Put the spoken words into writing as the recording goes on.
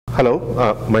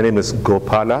Hello, my name is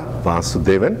Gopala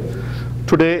Vasudevan.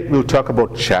 Today we'll talk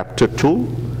about Chapter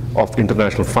 2 of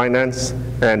International Finance,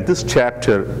 and this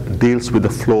chapter deals with the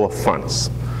flow of funds.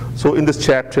 So in this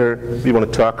chapter, we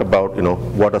want to talk about,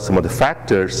 what are some of the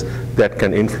factors that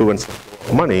can influence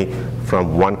money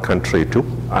from one country to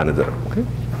another. Okay?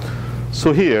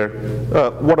 So here,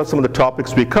 what are some of the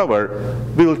topics we cover?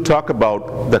 We will talk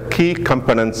about the key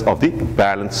components of the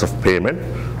balance of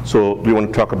payment. So we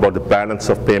want to talk about the balance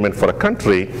of payment for a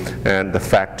country and the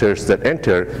factors that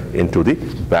enter into the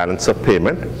balance of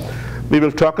payment. We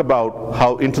will talk about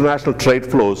how international trade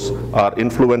flows are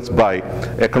influenced by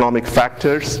economic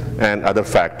factors and other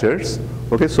factors.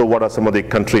 Okay, so what are some of the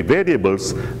country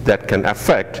variables that can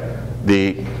affect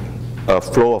the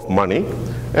flow of money?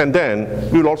 And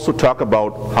then we will also talk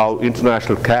about how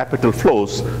international capital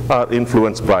flows are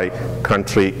influenced by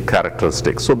country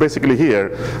characteristics. So basically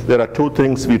here, there are two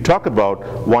things we talk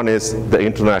about. One is the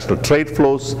international trade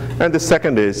flows, and the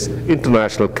second is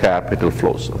international capital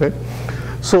flows. Okay?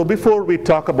 So before we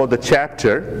talk about the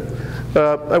chapter,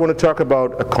 I want to talk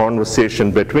about a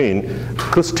conversation between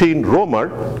Christine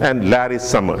Romer and Larry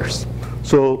Summers.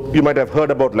 So you might have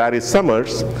heard about Larry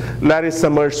Summers. Larry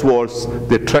Summers was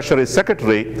the Treasury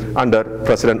Secretary under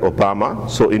President Obama.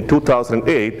 So in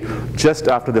 2008, just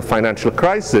after the financial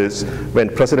crisis,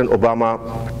 when President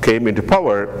Obama came into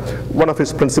power, one of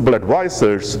his principal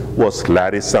advisors was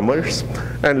Larry Summers.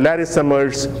 And Larry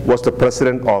Summers was the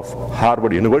president of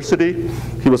Harvard University.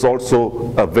 He was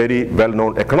also a very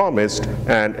well-known economist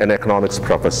and an economics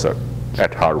professor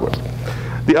at Harvard.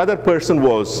 The other person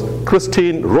was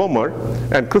Christine Romer,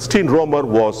 and Christine Romer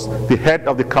was the head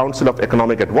of the Council of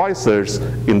Economic Advisors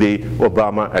in the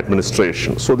Obama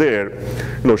administration. So there,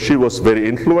 she was very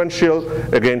influential.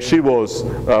 Again, she was,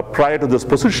 prior to this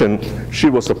position, she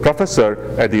was a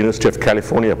professor at the University of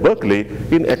California, Berkeley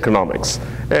in economics.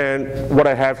 And what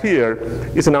I have here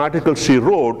is an article she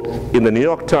wrote in the New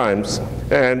York Times,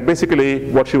 and basically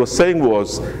what she was saying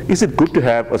was, is it good to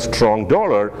have a strong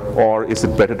dollar, or is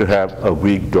it better to have a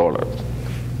weak dollar?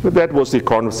 That was the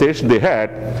conversation they had,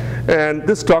 and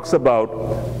this talks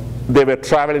about they were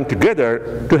traveling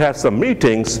together to have some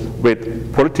meetings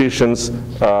with politicians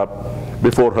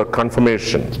before her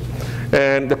confirmation.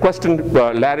 And the question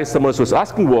Larry Summers was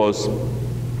asking was,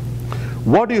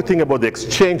 what do you think about the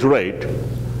exchange rate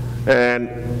and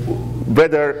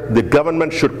whether the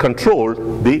government should control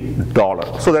the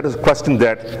dollar? So that is a question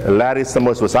that Larry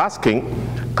Summers was asking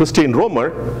Christine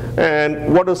Romer.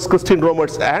 And what was Christine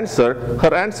Romer's answer?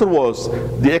 Her answer was,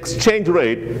 the exchange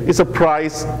rate is a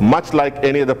price much like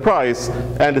any other price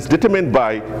and is determined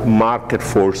by market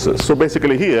forces. So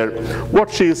basically here,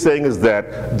 what she is saying is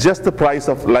that just the price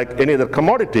of like any other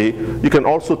commodity, you can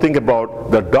also think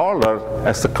about the dollar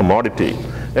as a commodity.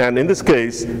 And in this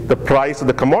case, the price of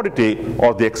the commodity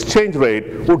or the exchange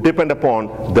rate would depend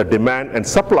upon the demand and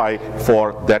supply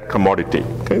for that commodity.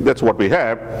 Okay? That's what we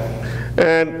have.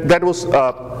 And that was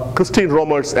Christine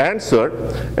Romer's answer.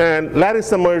 And Larry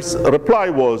Summers' reply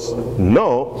was,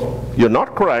 no, you're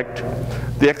not correct.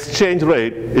 The exchange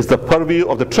rate is the purview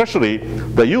of the Treasury.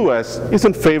 The US is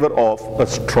in favor of a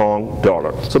strong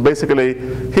dollar. So basically,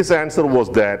 his answer was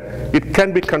that it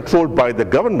can be controlled by the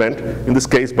government, in this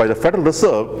case by the Federal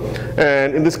Reserve,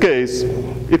 and in this case,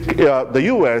 the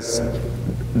US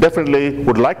definitely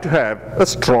would like to have a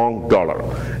strong dollar.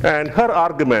 And her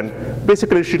argument,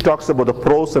 basically she talks about the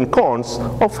pros and cons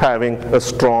of having a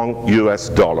strong US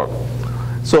dollar.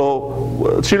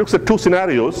 So she looks at two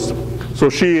scenarios. So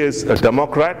she is a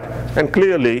Democrat, and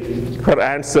clearly her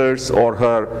answers or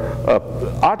her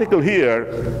article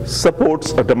here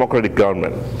supports a Democratic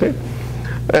government. Okay?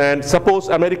 And suppose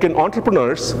American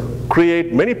entrepreneurs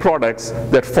create many products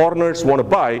that foreigners want to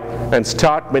buy and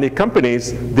start many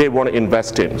companies they want to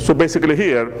invest in. So basically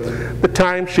here, the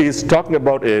time she's talking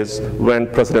about is when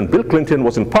President Bill Clinton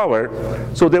was in power.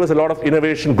 So there was a lot of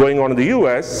innovation going on in the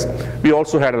US. We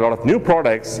also had a lot of new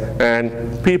products,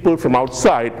 and people from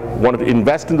outside wanted to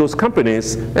invest in those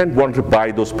companies and wanted to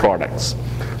buy those products.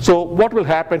 So what will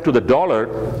happen to the dollar?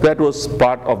 That was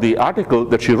part of the article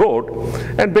that she wrote.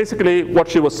 And basically what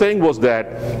she was saying was that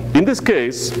in this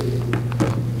case,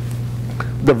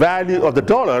 the value of the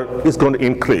dollar is going to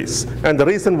increase. And the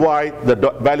reason why the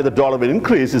value of the dollar will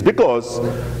increase is because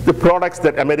the products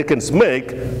that Americans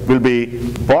make will be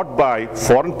bought by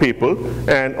foreign people,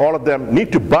 and all of them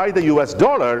need to buy the US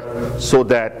dollar so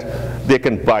that they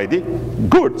can buy the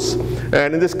goods.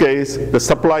 And in this case, the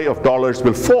supply of dollars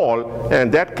will fall,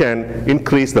 and that can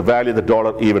increase the value of the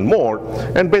dollar even more.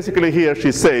 And basically here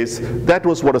she says that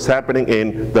was what was happening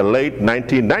in the late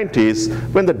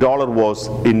 1990s when the dollar was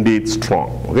indeed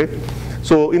strong. Okay?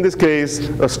 So in this case,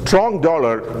 a strong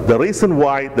dollar, the reason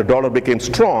why the dollar became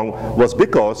strong was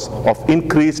because of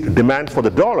increased demand for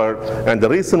the dollar, and the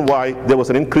reason why there was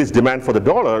an increased demand for the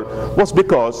dollar was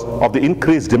because of the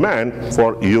increased demand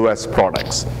for US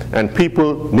products. And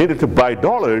people needed to buy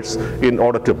dollars in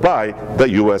order to buy the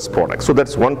US products. So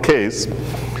that's one case.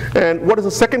 And what is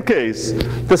the second case?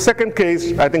 The second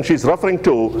case I think she's referring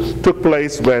to took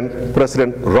place when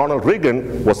President Ronald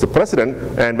Reagan was the president,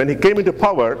 and when he came into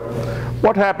power,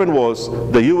 what happened was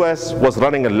the US was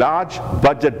running a large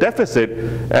budget deficit,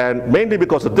 and mainly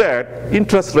because of that,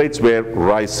 interest rates were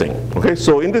rising. Okay,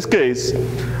 so in this case,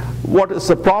 what is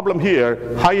the problem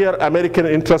here? Higher American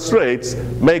interest rates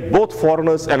make both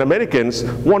foreigners and Americans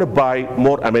want to buy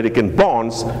more American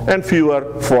bonds and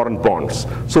fewer foreign bonds.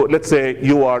 So let's say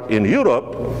you are in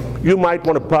Europe, you might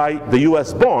want to buy the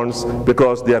US bonds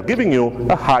because they are giving you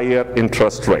a higher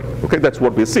interest rate. Okay, that's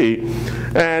what we see.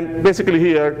 And basically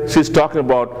here she's talking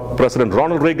about President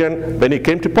Ronald Reagan. When he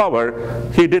came to power,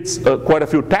 he did quite a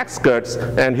few tax cuts,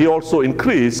 and he also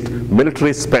increased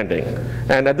military spending.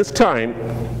 And at this time,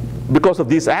 because of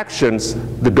these actions,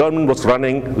 the government was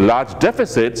running large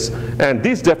deficits, and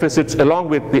these deficits, along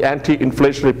with the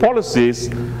anti-inflationary policies,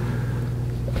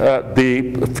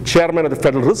 the chairman of the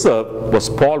Federal Reserve was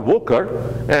Paul Volcker,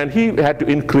 and he had to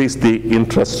increase the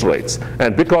interest rates.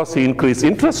 And because he increased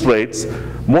interest rates,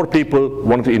 more people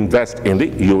wanted to invest in the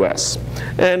US.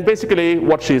 And basically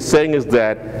what she's saying is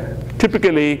that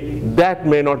typically that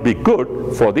may not be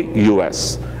good for the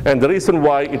US. And the reason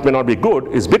why it may not be good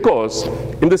is because,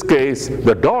 in this case,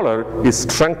 the dollar is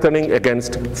strengthening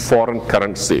against foreign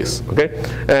currencies. Okay?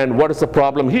 And what is the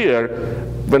problem here?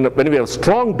 When we have a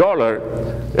strong dollar,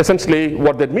 essentially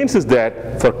what that means is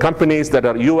that for companies that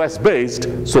are US based,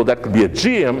 so that could be a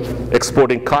GM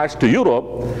exporting cars to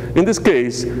Europe, in this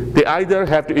case, they either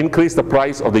have to increase the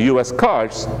price of the US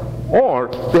cars or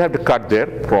they have to cut their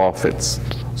profits.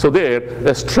 So there,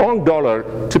 a strong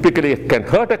dollar typically can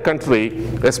hurt a country,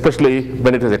 especially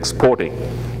when it is exporting.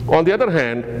 On the other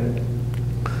hand,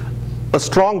 a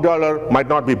strong dollar might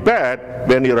not be bad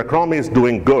when your economy is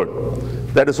doing good.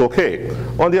 That is okay.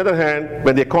 On the other hand,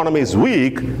 when the economy is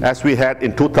weak, as we had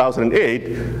in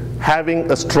 2008,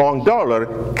 having a strong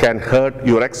dollar can hurt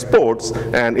your exports,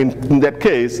 and in that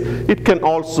case, it can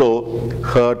also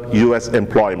hurt US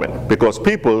employment, because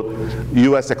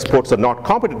US exports are not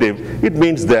competitive. It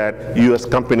means that US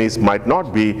companies might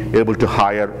not be able to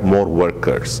hire more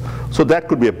workers. So that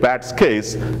could be a bad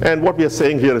case, and what we are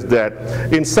saying here is that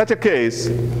in such a case,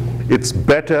 it's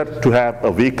better to have a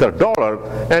weaker dollar.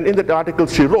 And in that article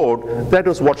she wrote, that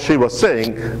was what she was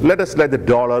saying, let us let the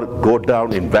dollar go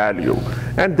down in value.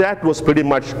 And that was pretty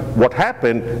much what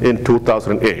happened in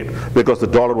 2008. Because the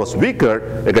dollar was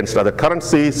weaker against other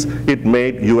currencies, it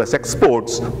made US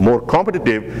exports more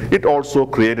competitive. It also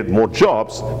created more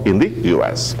jobs in the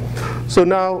US. So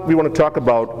now we want to talk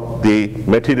about the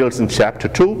materials in Chapter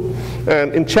 2.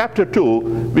 And in Chapter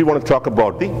 2, we want to talk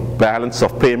about the balance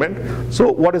of payment. So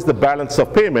what is the balance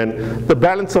of payment? The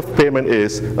balance of payment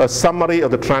is a summary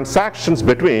of the transactions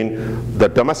between the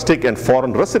domestic and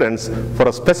foreign residents for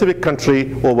a specific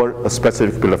country over a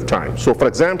specific period of time. So for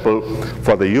example,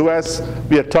 for the US,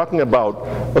 we are talking about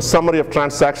a summary of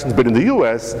transactions between the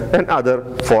US and other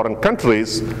foreign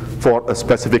countries for a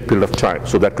specific period of time.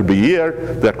 So that could be a year,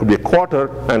 that could be a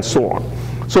quarter, and so on.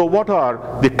 So what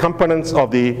are the components of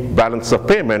the balance of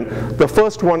payment? The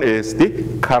first one is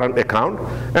the current account.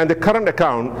 And the current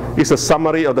account is a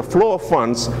summary of the flow of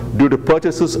funds due to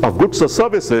purchases of goods or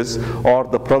services or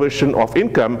the provision of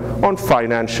income on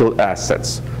financial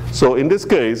assets. So in this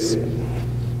case,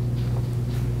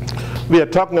 we are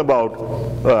talking about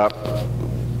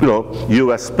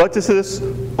US purchases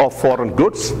of foreign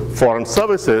goods, foreign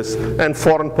services, and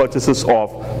foreign purchases of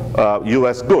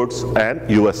US goods and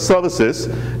US services.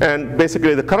 And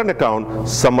basically the current account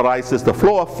summarizes the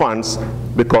flow of funds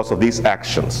because of these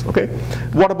actions. Okay?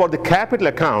 What about the capital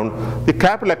account? The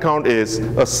capital account is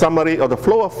a summary of the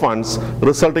flow of funds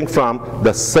resulting from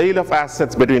the sale of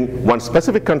assets between one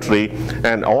specific country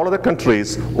and all other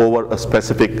countries over a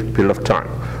specific period of time.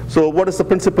 So what is the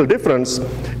principal difference?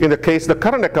 In the case of the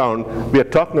current account, we are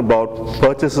talking about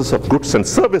purchases of goods and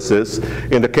services.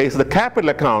 In the case of the capital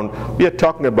account, we are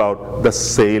talking about the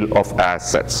sale of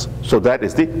assets. So that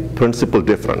is the principal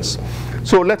difference.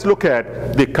 So let's look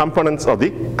at the components of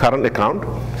the current account.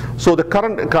 So the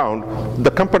current account,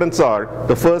 the components are,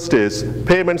 the first is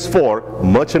payments for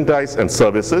merchandise and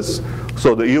services.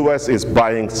 So the US is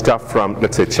buying stuff from,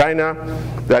 let's say, China.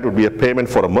 That would be a payment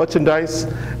for a merchandise.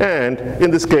 And in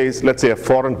this case, let's say a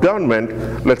foreign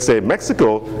government, let's say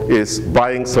Mexico, is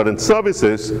buying certain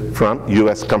services from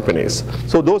US companies.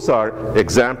 So those are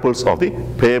examples of the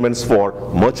payments for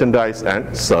merchandise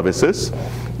and services.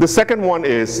 The second one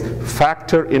is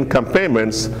factor income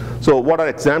payments. So what are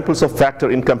examples of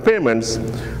factor income payments?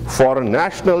 Foreign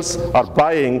nationals are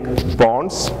buying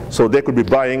bonds, so they could be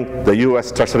buying the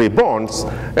US Treasury bonds,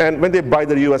 and when they buy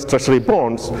the US Treasury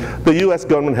bonds, the US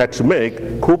government had to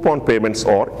make coupon payments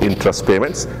or interest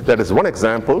payments. That is one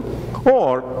example.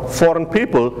 Or foreign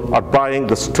people are buying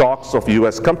the stocks of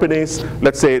US companies.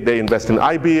 Let's say they invest in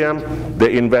IBM,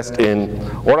 they invest in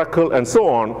Oracle, and so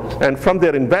on, and from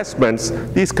their investments,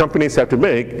 these companies have to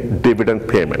make dividend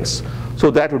payments. So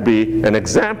that would be an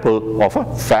example of a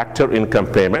factor income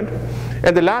payment.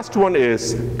 And the last one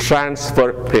is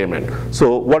transfer payment.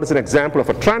 So what is an example of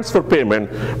a transfer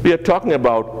payment? We are talking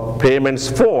about payments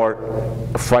for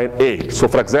aid. So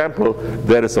for example,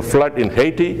 there is a flood in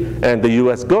Haiti, and the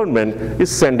US government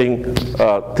is sending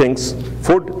things,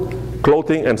 food,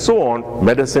 clothing, and so on,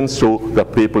 medicines to the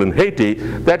people in Haiti.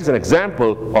 That is an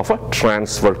example of a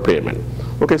transfer payment.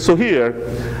 Okay, so here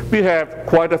we have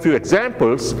quite a few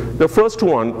examples. The first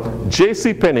one,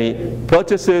 JCPenney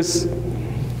purchases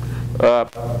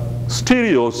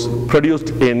stereos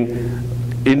produced in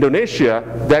Indonesia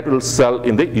that will sell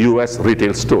in the US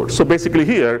retail store. So basically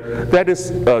here, that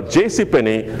is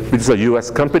JCPenney, which is a US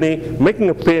company, making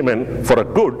a payment for a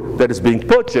good that is being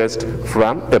purchased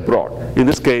from abroad. In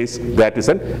this case, that is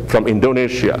from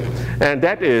Indonesia. And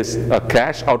that is a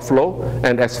cash outflow,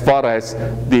 and as far as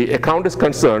the account is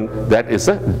concerned, that is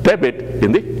a debit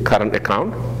in the current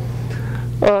account.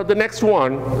 The next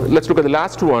one, let's look at the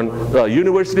last one.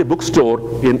 University bookstore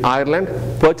in Ireland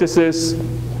purchases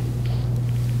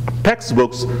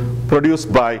textbooks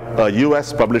produced by a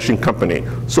US publishing company.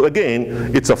 So again,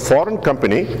 it's a foreign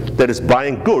company that is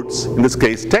buying goods, in this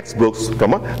case textbooks,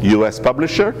 from a US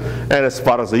publisher, and as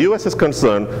far as the US is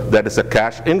concerned, that is a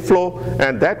cash inflow,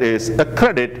 and that is a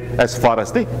credit as far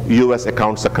as the US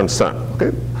accounts are concerned.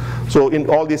 Okay? So in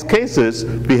all these cases,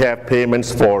 we have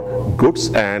payments for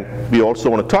goods, and we also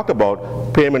want to talk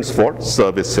about payments for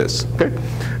services. Okay?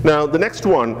 Now the next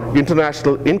one,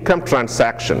 international income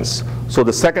transactions. So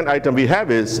the second item we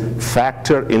have is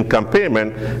factor income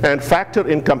payment, and factor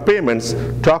income payments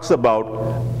talks about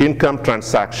income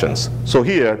transactions. So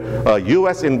here, a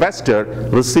US investor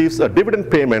receives a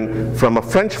dividend payment from a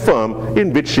French firm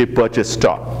in which she purchased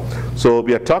stock. So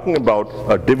we are talking about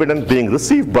a dividend being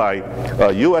received by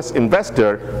a US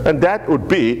investor, and that would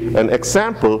be an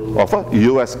example of a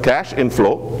US cash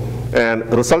inflow and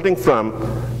resulting from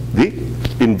the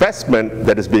investment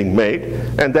that is being made,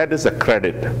 and that is a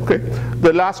credit. Okay?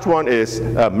 The last one is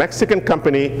a Mexican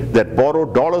company that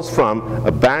borrowed dollars from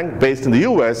a bank based in the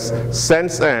US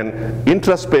sends an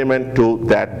interest payment to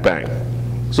that bank.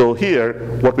 So here,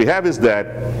 what we have is that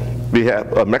we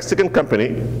have a Mexican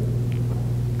company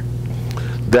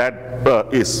that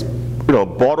is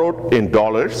borrowed in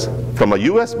dollars from a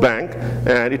US bank,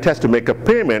 and it has to make a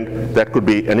payment that could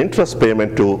be an interest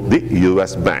payment to the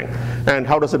US bank. And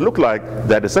how does it look like?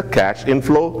 That is a cash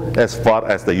inflow as far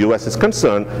as the US is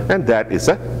concerned, and that is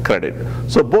a credit.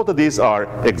 So both of these are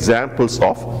examples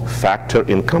of factor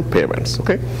income payments.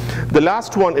 Okay? The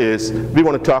last one is we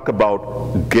want to talk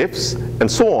about gifts and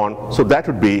so on. So that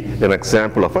would be an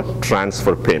example of a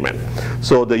transfer payment.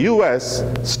 So the US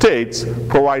states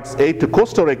provides aid to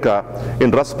Costa Rica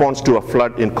in response to a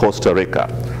flood in Costa Rica.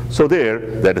 So there,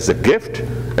 that is a gift,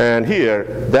 and here,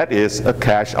 that is a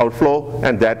cash outflow,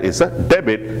 and that is a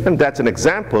debit, and that's an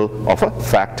example of a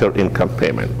factor income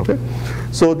payment. Okay?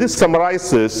 So this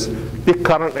summarizes the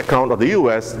current account of the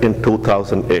US in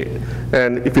 2008.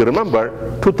 And if you remember,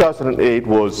 2008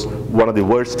 was one of the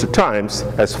worst times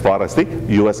as far as the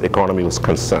US economy was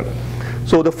concerned.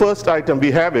 So the first item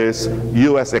we have is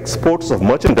US exports of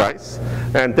merchandise,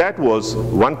 and that was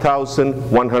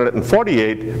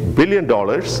 $1,148 billion.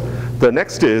 The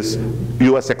next is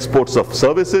US exports of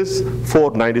services,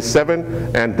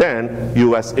 $497, and then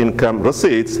US income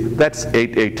receipts, that's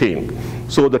 $818.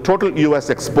 So the total US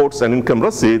exports and income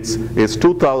receipts is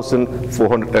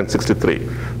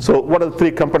 $2,463. So what are the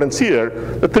three components here?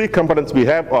 The three components we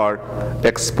have are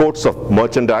exports of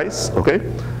merchandise, okay?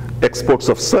 Exports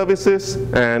of services,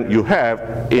 and you have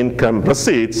income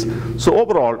receipts. So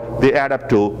overall, they add up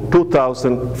to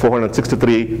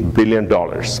 $2,463 billion.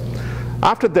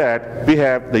 After that, we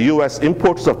have the US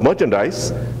imports of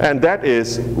merchandise, and that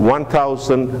is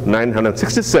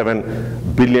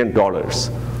 $1,967 billion.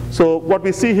 So what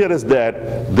we see here is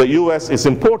that the US is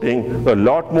importing a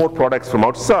lot more products from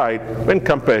outside when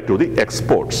compared to the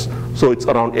exports. So it's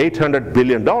around $800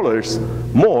 billion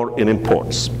more in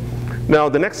imports. Now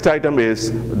the next item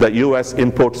is the US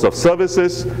imports of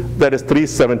services, that is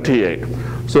 378.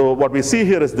 So what we see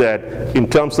here is that in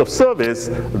terms of service,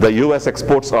 the US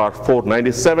exports are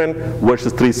 497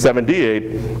 versus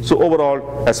 378. So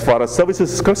overall, as far as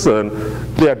services is concerned,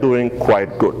 they are doing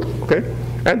quite good. Okay?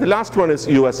 And the last one is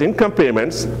US income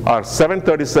payments are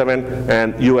 737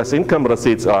 and US income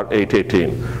receipts are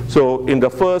 818. So in the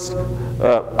first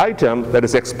item, that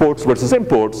is exports versus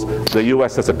imports, the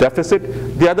US has a deficit.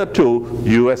 The other two,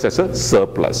 US has a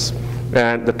surplus.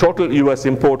 And the total US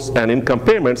imports and income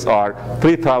payments are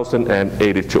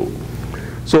 3,082.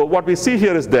 So what we see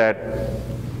here is that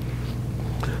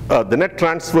the net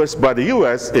transfers by the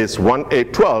US is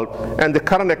 1,812 and the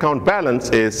current account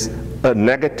balance is a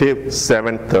negative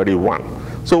 731.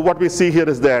 So what we see here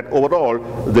is that overall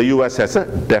the US has a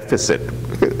deficit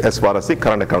as far as the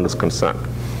current account is concerned.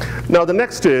 Now the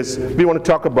next is we want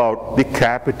to talk about the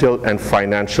capital and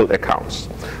financial accounts.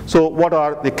 So what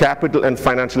are the capital and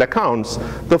financial accounts?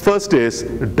 The first is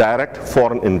direct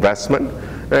foreign investment.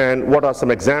 And what are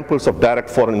some examples of direct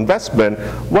foreign investment?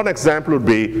 One example would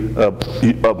be a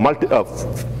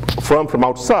firm from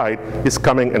outside is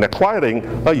coming and acquiring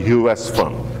a US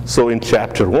firm. So in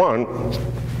chapter 1,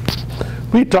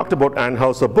 we talked about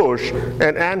Anheuser-Busch,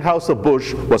 and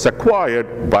Anheuser-Busch was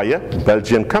acquired by a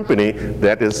Belgian company,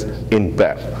 that is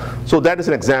InBev. So that is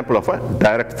an example of a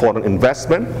direct foreign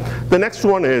investment. The next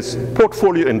one is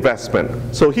portfolio investment.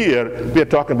 So here we are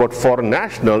talking about foreign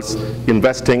nationals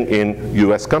investing in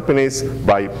US companies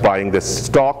by buying their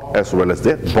stock as well as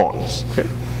their bonds. Okay?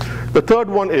 The third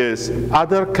one is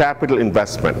other capital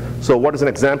investment. So what is an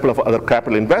example of other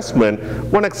capital investment?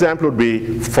 One example would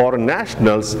be foreign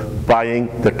nationals buying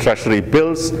the treasury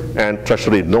bills and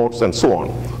treasury notes and so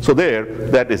on. So there,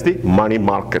 that is the money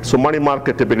market. So money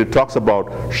market typically talks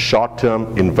about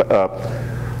short-term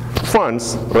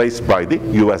funds raised by the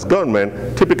US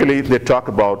government. Typically they talk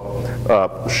about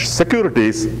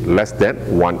securities less than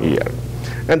 1 year.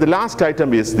 And the last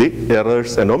item is the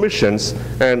errors and omissions.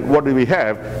 And what do we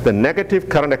have? The negative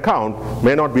current account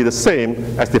may not be the same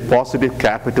as the positive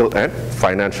capital and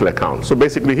financial account. So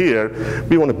basically here,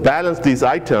 we want to balance these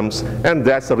items, and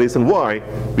that's the reason why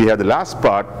we have the last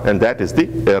part, and that is the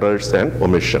errors and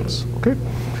omissions. Okay?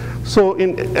 So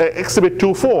in Exhibit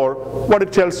 2.4, what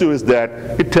it tells you is that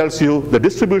it tells you the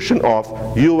distribution of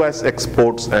US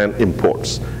exports and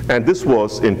imports. And this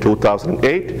was in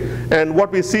 2008. And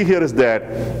what we see here is that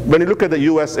when you look at the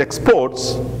US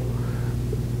exports,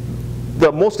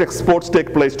 the most exports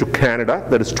take place to Canada,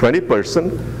 that is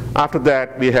 20%. After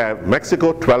that, we have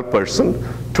Mexico,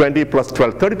 12%. 20 plus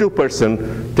 12,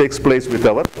 32% takes place with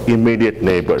our immediate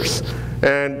neighbors.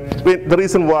 And the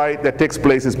reason why that takes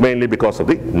place is mainly because of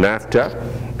the NAFTA.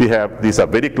 These are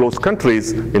very close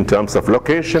countries in terms of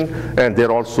location, and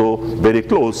they're also very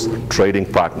close trading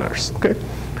partners. Okay?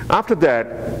 After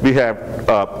that, we have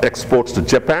exports to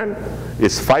Japan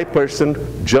is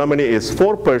 5%, Germany is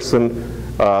 4%,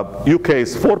 UK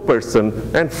is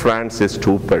 4%, and France is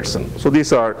 2%. So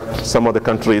these are some of the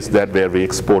countries where we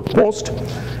export most.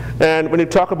 And when you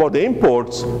talk about the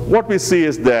imports, what we see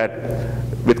is that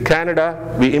with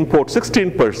Canada, we import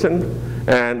 16%,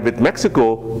 and with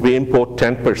Mexico, we import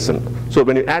 10%. So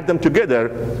when you add them together,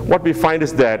 what we find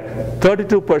is that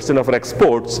 32% of our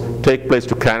exports take place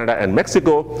to Canada and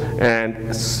Mexico, and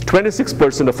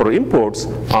 26% of our imports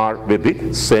are with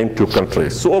the same two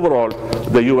countries. So overall,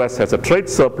 the US has a trade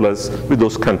surplus with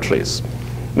those countries.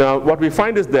 Now, what we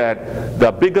find is that the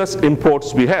biggest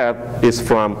imports we have is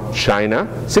from China,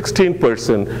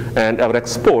 16%, and our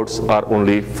exports are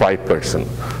only 5%.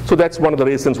 So that's one of the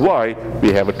reasons why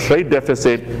we have a trade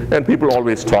deficit, and people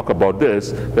always talk about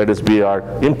this, that is, we are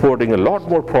importing a lot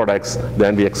more products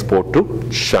than we export to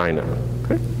China.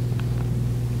 Okay?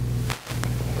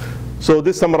 So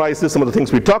this summarizes some of the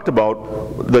things we talked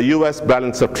about. The US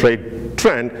balance of trade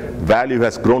trend, value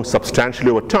has grown substantially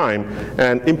over time,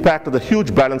 and impact of the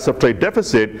huge balance of trade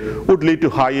deficit would lead to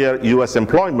higher US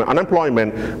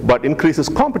unemployment, but increases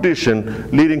competition,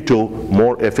 leading to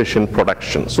more efficient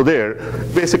production. So there,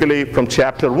 basically from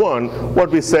chapter 1,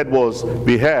 what we said was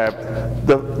we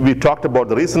talked about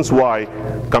the reasons why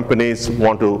companies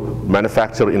want to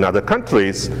manufacture in other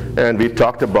countries, and we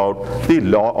talked about the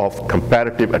law of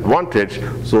comparative advantage.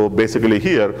 So basically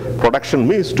here, production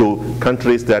means to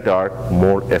countries that are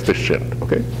more efficient.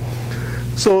 Okay?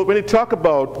 So when you talk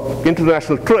about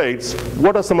international trades,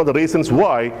 what are some of the reasons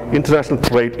why international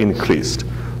trade increased?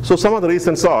 So some of the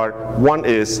reasons are, one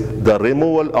is the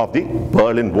removal of the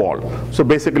Berlin Wall. So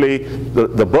basically,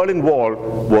 the Berlin Wall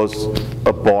was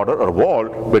a border or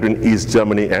wall between East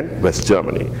Germany and West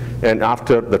Germany. And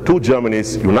after the two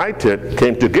Germanys united,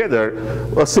 came together,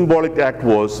 a symbolic act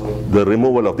was the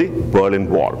removal of the Berlin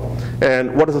Wall.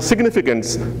 And what is the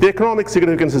significance? The economic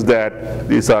significance is that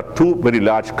these are two very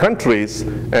large countries,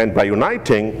 and by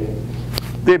uniting,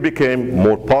 they became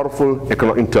more powerful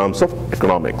in terms of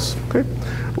economics. Okay?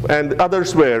 And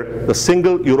others were the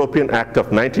Single European Act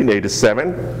of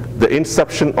 1987, the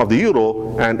inception of the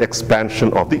euro, and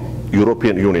expansion of the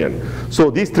European Union.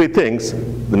 So these three things,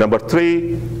 the number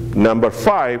 3, number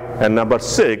 5, and number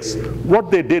 6, what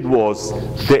they did was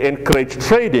they encouraged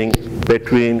trading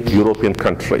between European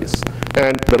countries.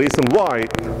 And the reason why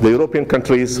the European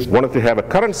countries wanted to have a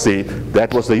currency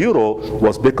that was the euro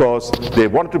was because they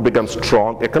wanted to become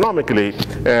strong economically,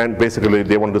 and basically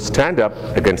they wanted to stand up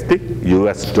against the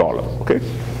US dollar. Okay?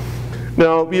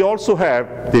 Now we also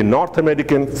have the North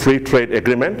American Free Trade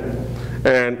Agreement.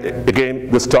 And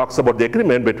again, this talks about the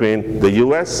agreement between the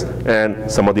US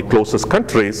and some of the closest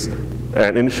countries.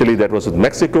 And initially that was with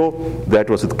Mexico, that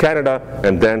was with Canada,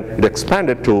 and then it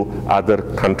expanded to other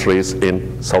countries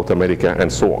in South America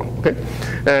and so on. Okay?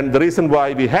 And the reason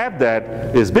why we have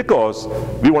that is because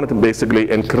we wanted to basically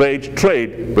encourage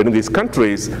trade within these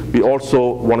countries. We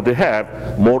also wanted to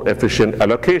have more efficient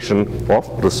allocation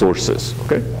of resources.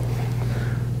 Okay?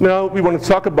 Now we want to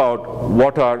talk about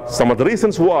what are some of the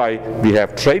reasons why we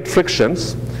have trade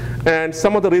frictions. And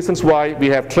some of the reasons why we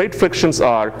have trade frictions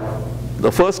are,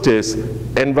 the first is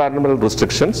environmental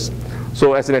restrictions.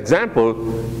 So as an example,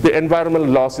 the environmental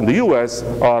laws in the US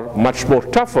are much more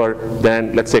tougher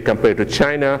than, let's say, compared to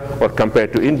China, or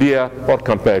compared to India, or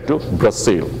compared to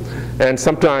Brazil. And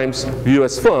sometimes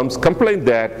US firms complain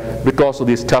that because of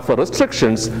these tougher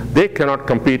restrictions, they cannot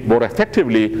compete more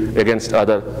effectively against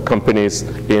other companies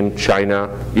in China,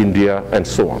 India, and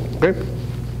so on. Okay?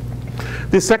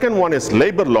 The second one is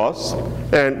labor laws,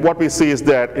 and what we see is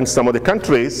that in some of the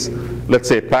countries, let's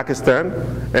say Pakistan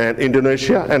and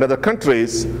Indonesia and other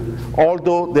countries,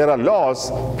 although there are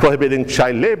laws prohibiting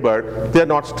child labor, they are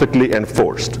not strictly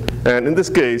enforced. And in this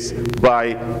case,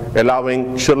 by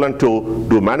allowing children to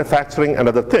do manufacturing and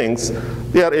other things,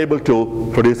 they are able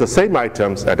to produce the same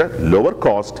items at a lower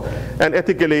cost, and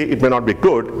ethically it may not be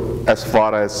good as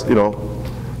far as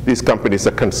these companies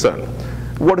are concerned.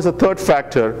 What is the third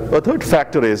factor? The third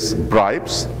factor is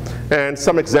bribes. And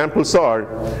some examples are,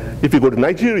 if you go to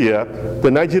Nigeria, the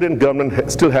Nigerian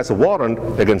government still has a warrant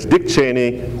against Dick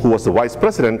Cheney, who was the vice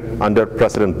president under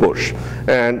President Bush.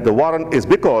 And the warrant is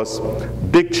because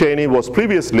Dick Cheney was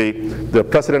previously the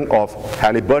president of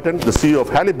Halliburton, the CEO of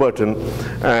Halliburton,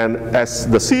 and as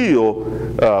the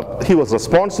CEO, he was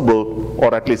responsible,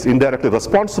 or at least indirectly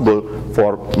responsible,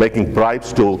 for making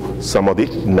bribes to some of the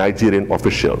Nigerian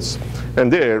officials.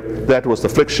 And that was the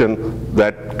friction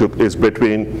that is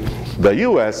between the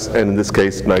US and, in this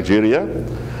case, Nigeria.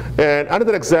 And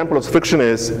another example of friction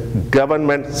is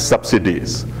government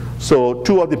subsidies. So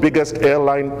two of the biggest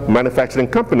airline manufacturing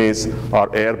companies are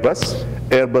Airbus.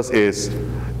 Airbus is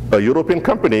a European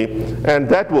company, and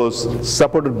that was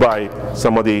supported by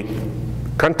some of the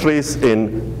countries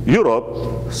in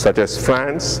Europe, such as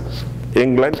France,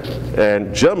 England,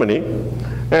 and Germany.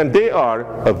 And they are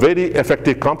a very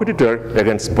effective competitor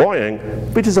against Boeing,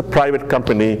 which is a private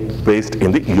company based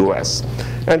in the US.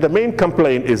 And the main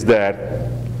complaint is that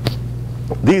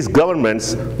these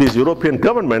governments, these European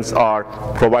governments, are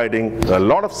providing a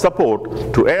lot of support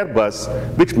to Airbus,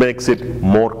 which makes it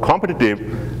more competitive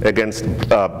against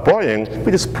Boeing,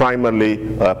 which is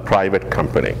primarily a private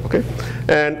company. Okay?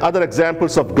 And other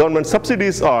examples of government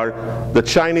subsidies are the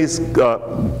Chinese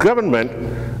government.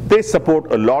 They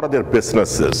support a lot of their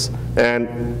businesses,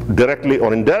 and directly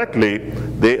or indirectly,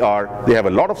 they have a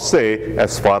lot of say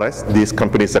as far as these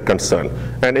companies are concerned.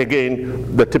 And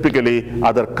again, typically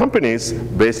other companies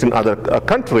based in other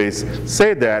countries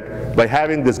say that by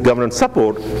having this government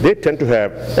support, they tend to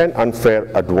have an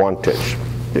unfair advantage.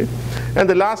 Okay? And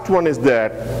the last one is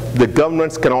that the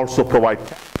governments can also provide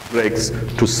tax breaks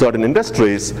to certain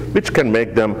industries, which can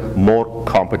make them more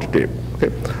competitive.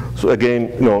 Okay? So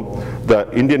again, the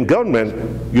Indian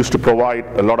government used to provide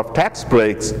a lot of tax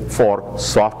breaks for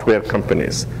software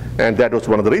companies. And that was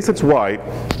one of the reasons why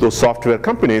those software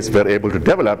companies were able to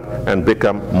develop and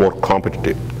become more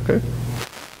competitive. Okay?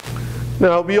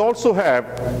 Now, we also have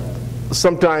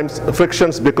sometimes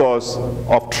frictions because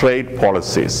of trade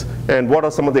policies. And what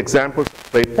are some of the examples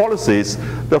of trade policies?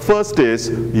 The first is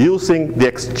using the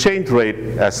exchange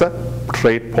rate as a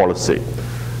trade policy.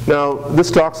 Now,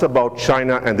 this talks about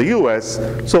China and the US.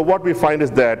 So what we find is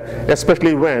that,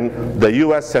 especially when the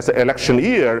US has an election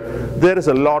year, there is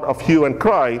a lot of hue and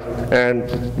cry, and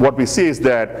what we see is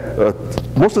that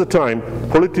most of the time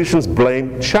politicians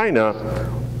blame China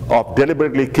of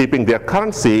deliberately keeping their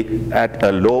currency at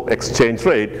a low exchange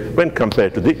rate when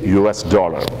compared to the US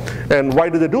dollar. And why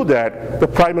do they do that? The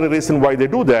primary reason why they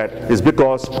do that is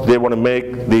because they want to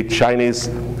make the Chinese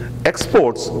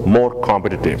exports more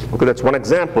competitive. Okay, that's one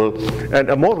example. And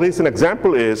a more recent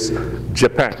example is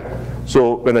Japan.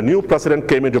 So when the new president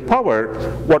came into power,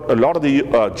 what a lot of the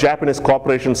Japanese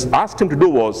corporations asked him to do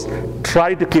was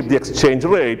try to keep the exchange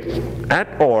rate at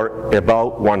or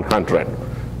above 100.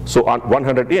 So on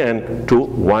 100 yen to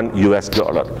 1 US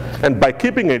dollar. And by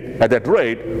keeping it at that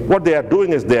rate, what they are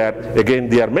doing is that, again,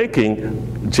 they are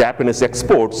making Japanese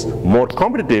exports more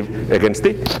competitive against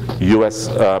the US,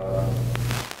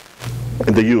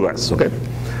 in the US, okay?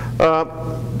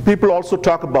 People also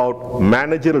talk about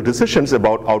managerial decisions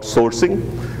about outsourcing.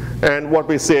 And what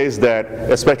we say is that,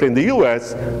 especially in the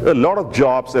US, a lot of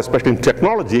jobs, especially in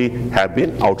technology, have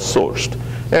been outsourced.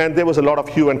 And there was a lot of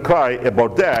hue and cry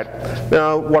about that.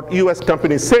 Now, what US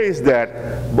companies say is that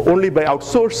only by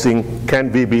outsourcing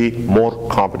can we be more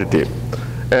competitive.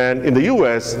 And in the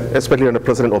US, especially under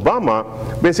President Obama,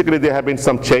 basically there have been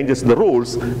some changes in the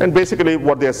rules, and basically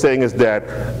what they're saying is that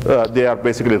they are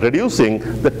basically reducing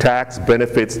the tax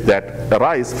benefits that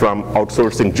arise from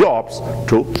outsourcing jobs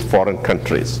to foreign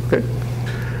countries. Okay?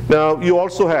 Now, you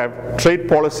also have trade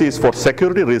policies for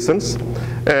security reasons,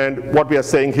 and what we are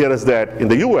saying here is that in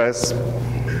the US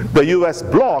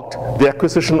blocked the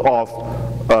acquisition of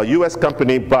a US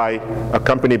company by a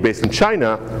company based in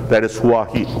China, that is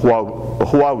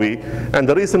Huawei. And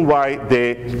the reason why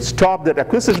they stopped that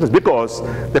acquisition is because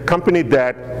the company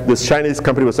that this Chinese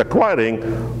company was acquiring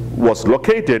was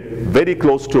located very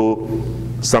close to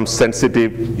some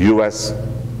sensitive US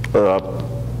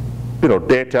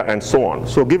data and so on.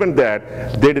 So given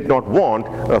that they did not want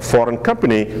a foreign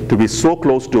company to be so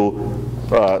close to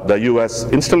the US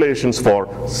installations for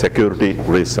security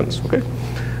reasons. Okay?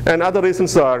 And other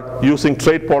reasons are using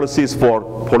trade policies for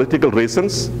political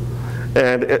reasons.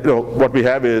 And what we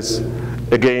have is,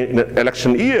 again, in an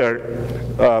election year,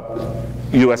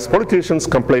 US politicians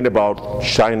complain about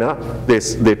China.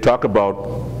 They talk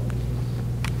about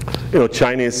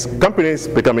Chinese companies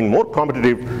becoming more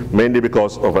competitive, mainly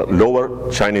because of a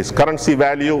lower Chinese currency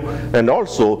value and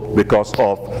also because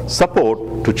of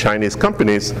support to Chinese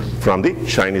companies from the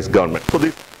Chinese government. So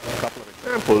these are a couple of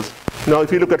examples. Now,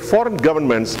 if you look at foreign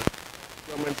governments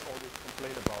always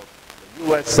complain about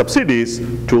the US subsidies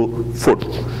to food.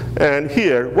 And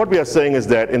here, what we are saying is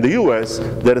that in the US,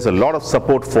 there is a lot of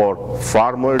support for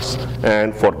farmers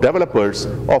and for developers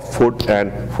of food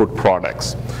and food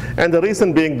products. And the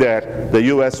reason being that the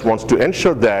US wants to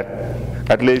ensure that,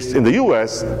 at least in the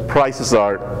US, prices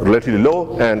are relatively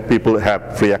low and people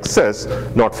have free access,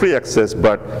 not free access,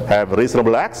 but have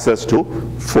reasonable access to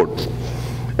food.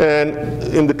 And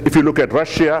if you look at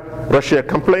Russia, Russia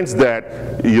complains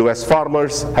that US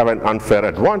farmers have an unfair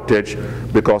advantage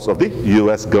because of the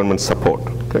US government support.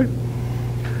 Okay?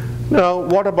 Now,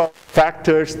 what about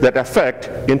factors that affect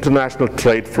international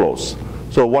trade flows?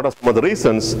 So what are some of the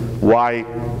reasons why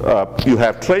you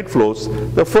have trade flows?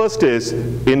 The first is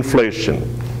inflation.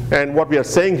 And what we are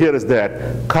saying here is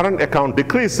that current account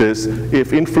decreases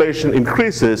if inflation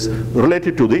increases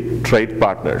related to the trade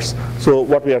partners. So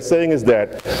what we are saying is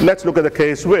that, let's look at the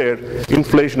case where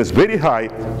inflation is very high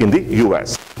in the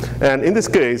US. And in this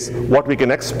case, what we can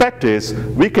expect is,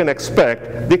 we can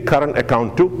expect the current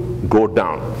account to go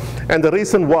down. And the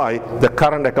reason why the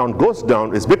current account goes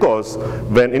down is because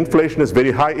when inflation is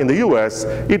very high in the US,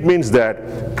 it means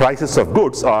that prices of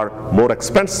goods are more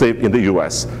expensive in the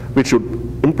US, which would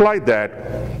imply that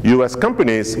US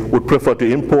companies would prefer to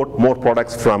import more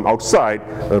products from outside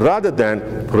rather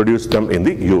than produce them in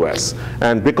the US.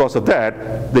 And because of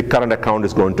that, the current account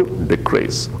is going to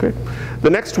decrease. Okay? The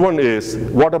next one is,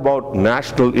 what about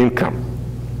national income?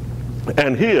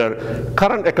 And here,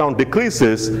 current account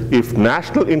decreases if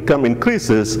national income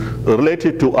increases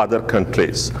related to other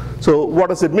countries. So what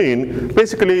does it mean?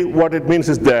 Basically, what it means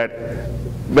is that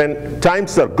when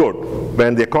times are good,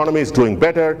 when the economy is doing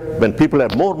better, when people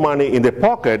have more money in their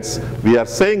pockets, we are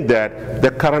saying that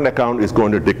the current account is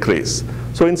going to decrease.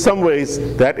 So in some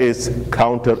ways, that is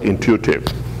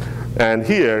counterintuitive. And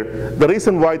here, the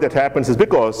reason why that happens is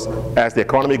because as the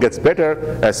economy gets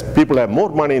better, as people have more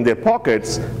money in their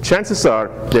pockets, chances are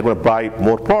they're going to buy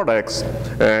more products,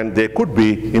 and they could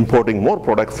be importing more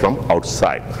products from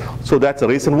outside. So that's the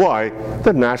reason why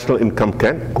the national income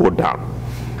can go down.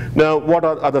 Now, what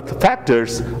are other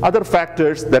factors? Other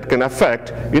factors that can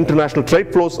affect international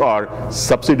trade flows are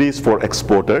subsidies for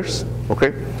exporters.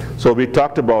 Okay? So we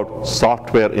talked about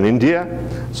software in India.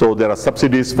 So there are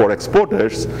subsidies for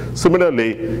exporters. Similarly,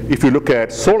 if you look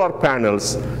at solar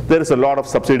panels, there is a lot of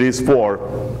subsidies for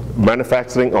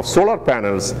manufacturing of solar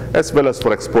panels as well as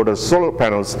for exporters solar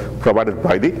panels provided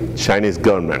by the Chinese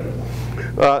government.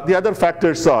 The other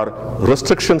factors are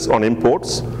restrictions on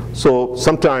imports. So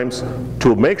sometimes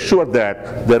to make sure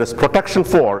that there is protection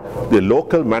for the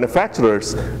local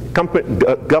manufacturers,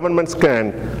 governments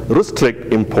can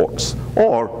restrict imports,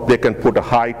 or they can put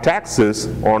high taxes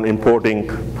on importing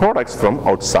products from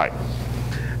outside.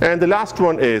 And the last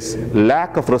one is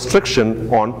lack of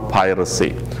restriction on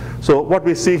piracy. So what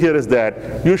we see here is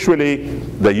that usually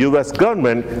the US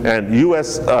government and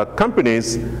US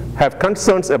companies have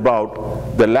concerns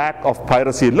about the lack of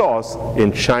piracy laws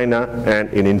in China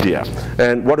and in India.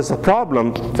 And what is the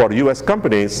problem for US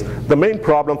companies? The main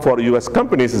problem for US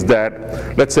companies is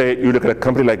that, let's say you look at a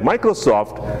company like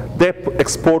Microsoft, their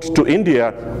exports to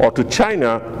India or to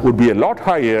China would be a lot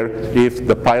higher if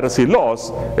the piracy laws,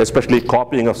 especially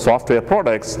copying of software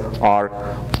products, are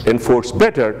enforced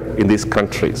better in these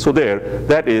countries. So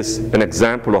that is an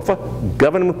example of a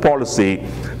government policy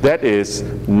that is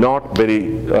not very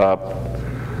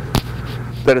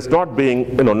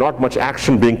not much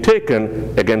action being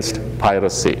taken against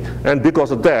piracy, and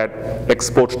because of that,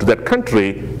 exports to that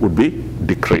country would be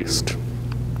decreased.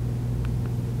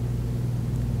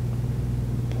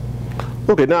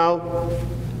 Okay, now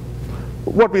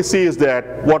what we see is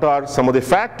that what are some of the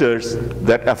factors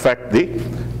that affect the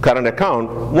current account?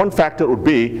 One factor would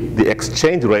be the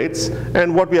exchange rates,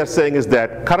 and what we are saying is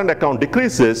that current account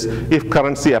decreases if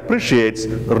currency appreciates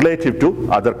relative to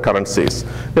other currencies.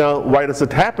 Now, why does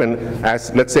it happen?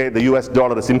 As let's say the US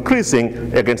dollar is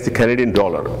increasing against the Canadian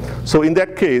dollar. So in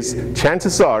that case,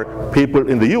 chances are people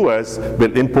in the US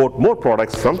will import more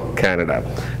products from Canada,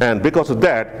 and because of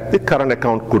that, the current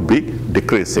account could be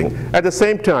decreasing. At the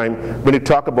same time, when you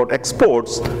talk about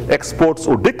exports, exports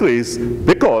would decrease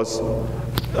because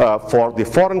for the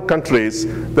foreign countries,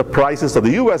 the prices of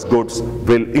the US goods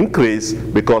will increase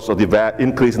because of the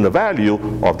increase in the value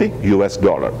of the US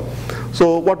dollar.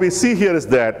 So what we see here is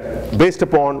that, based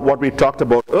upon what we talked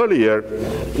about earlier,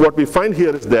 what we find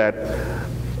here is that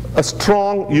a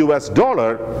strong US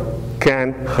dollar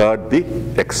can hurt the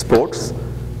exports,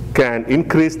 can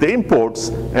increase the imports,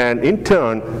 and in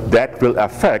turn that will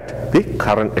affect the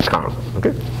current account.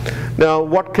 Okay? Now,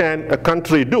 what can a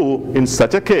country do in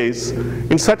such a case?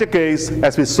 In such a case,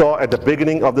 as we saw at the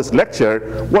beginning of this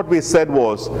lecture, what we said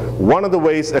was one of the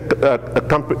ways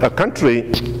a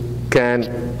country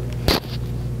can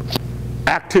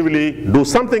actively do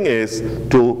something is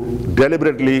to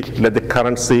deliberately let the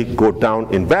currency go down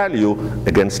in value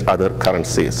against other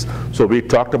currencies. So we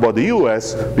talked about the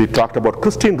US, we talked about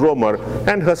Christine Romer,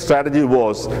 and her strategy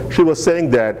was, she was saying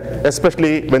that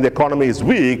especially when the economy is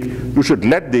weak, you should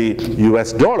let the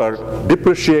US dollar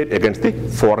depreciate against the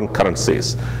foreign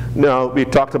currencies. Now, we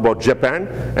talked about Japan,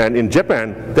 and in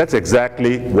Japan, that's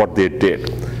exactly what they did.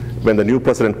 When the new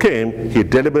president came, he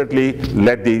deliberately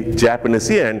let the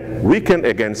Japanese yen weaken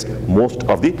against most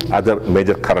of the other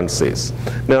major currencies.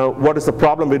 Now, what is the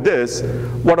problem with this?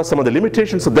 What are some of the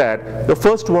limitations of that? The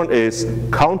first one is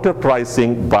counter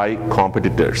pricing by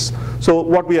competitors. So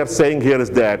what we are saying here is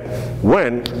that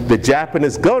when the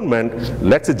Japanese government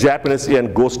lets the Japanese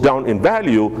yen goes down in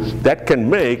value, that can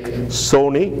make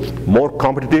Sony more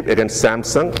competitive against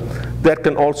Samsung. That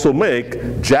can also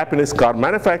make Japanese car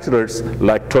manufacturers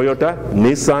like Toyota,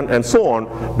 Nissan, and so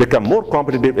on become more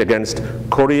competitive against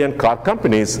Korean car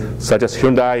companies such as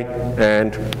Hyundai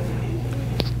and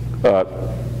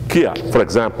Kia, for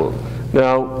example.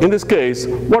 Now, in this case,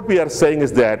 what we are saying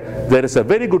is that there is a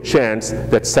very good chance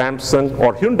that Samsung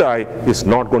or Hyundai is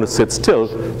not going to sit still.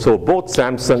 So both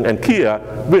Samsung and Kia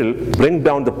will bring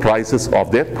down the prices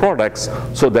of their products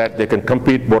so that they can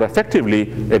compete more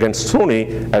effectively against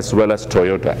Sony as well as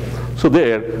Toyota. So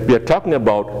there, we are talking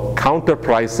about counter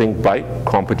pricing by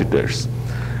competitors.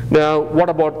 Now,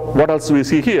 what else we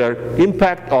see here?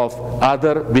 Impact of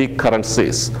other weak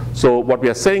currencies. So what we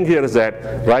are saying here is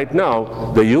that right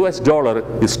now the US dollar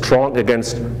is strong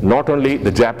against not only the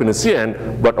Japanese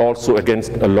yen but also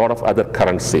against a lot of other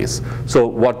currencies. So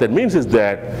what that means is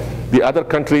that the other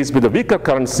countries with the weaker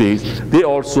currencies, they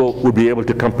also would be able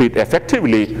to compete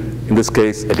effectively, in this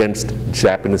case against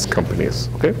Japanese companies.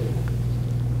 Okay?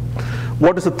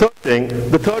 What is the third thing?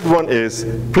 The third one is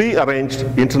pre-arranged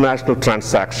international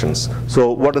transactions.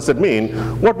 So what does it mean?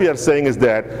 What we are saying is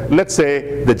that, let's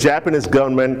say the Japanese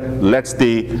government lets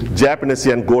the Japanese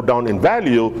yen go down in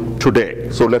value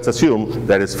today. So let's assume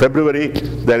that is February,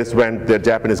 that is when the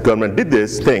Japanese government did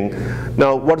this thing.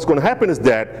 Now what's going to happen is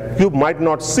that you might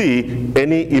not see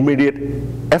any immediate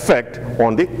effect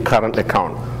on the current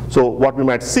account. So what we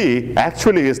might see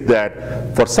actually is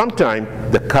that for some time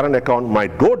the current account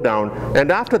might go down,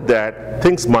 and after that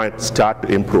things might start to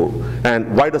improve.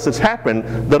 And why does this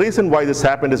happen? The reason why this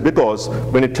happened is because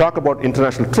when you talk about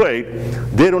international trade,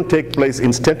 they don't take place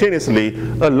instantaneously.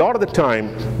 A lot of the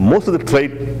time, most of the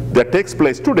trade that takes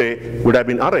place today would have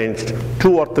been arranged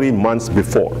 2 or 3 months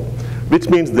before, which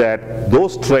means that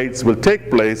those trades will take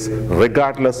place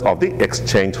regardless of the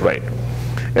exchange rate.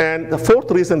 And the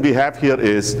fourth reason we have here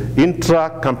is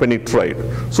intra-company trade.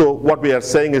 So what we are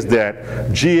saying is that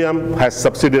GM has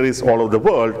subsidiaries all over the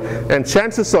world, and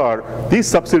chances are these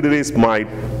subsidiaries might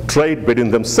trade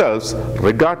between themselves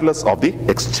regardless of the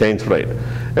exchange rate.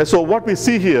 And so what we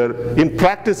see here in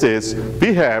practice is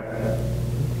we have,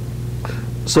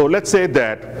 so let's say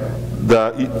that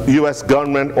the US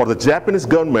government or the Japanese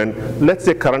government lets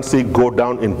their currency go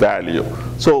down in value.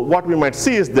 So what we might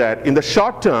see is that in the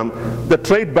short term, the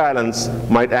trade balance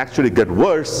might actually get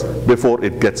worse before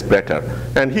it gets better.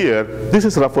 And here, this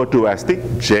is referred to as the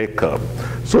J curve.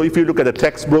 So if you look at the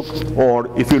textbook or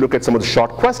if you look at some of the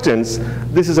short questions,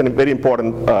 this is a very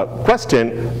important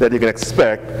question that you can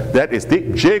expect. That is the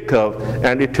J curve,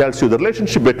 and it tells you the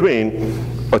relationship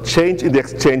between a change in the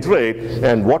exchange rate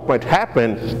and what might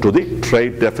happen to the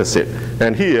trade deficit.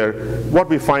 And here, what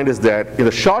we find is that in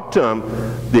the short term,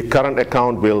 the current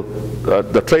account will,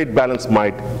 the trade balance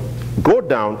might go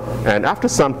down, and after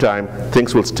some time,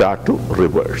 things will start to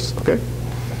reverse. Okay?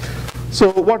 So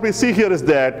what we see here is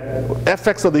that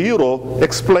effects of the euro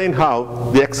explain how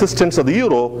the existence of the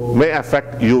euro may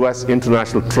affect US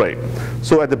international trade.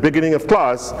 So at the beginning of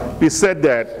class, we said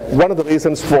that one of the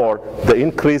reasons for the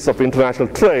increase of international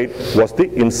trade was the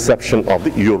inception of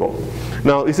the euro.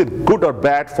 Now, is it good or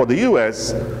bad for the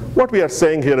US? What we are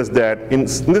saying here is that in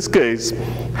this case,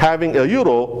 having a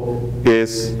euro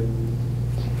is,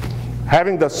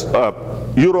 having the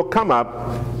euro come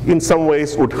up in some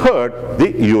ways would hurt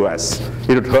the US.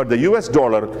 It would hurt the US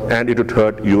dollar and it would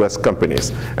hurt US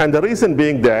companies. And the reason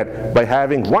being that by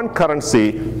having one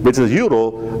currency, which is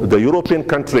euro, the European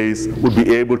countries would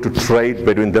be able to trade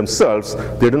between themselves.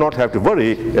 They do not have to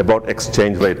worry about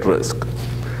exchange rate risk.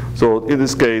 So in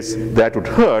this case, that would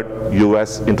hurt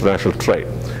US international trade.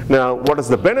 Now, what is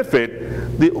the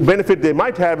benefit? The benefit they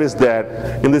might have is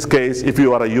that, in this case, if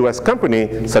you are a US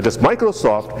company, such as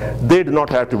Microsoft, they do not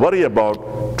have to worry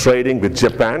about trading with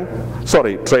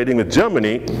trading with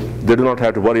Germany. They do not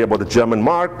have to worry about the German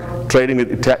mark, trading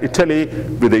with Italy,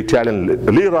 with the Italian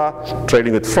lira,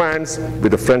 trading with France,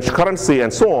 with the French currency,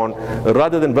 and so on.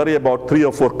 Rather than worry about 3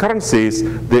 or 4 currencies,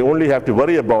 they only have to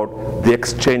worry about the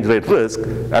exchange rate risk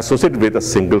associated with a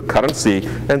single currency,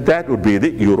 and that would be the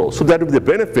euro. So that would be the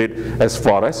benefit as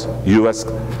far as US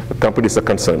companies are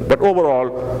concerned. But overall,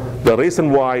 the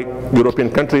reason why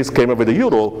European countries came up with the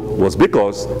euro was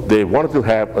because they wanted to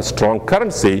have a strong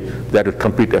currency that would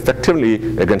compete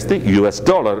effectively against the US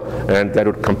dollar, and that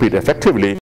would compete effectively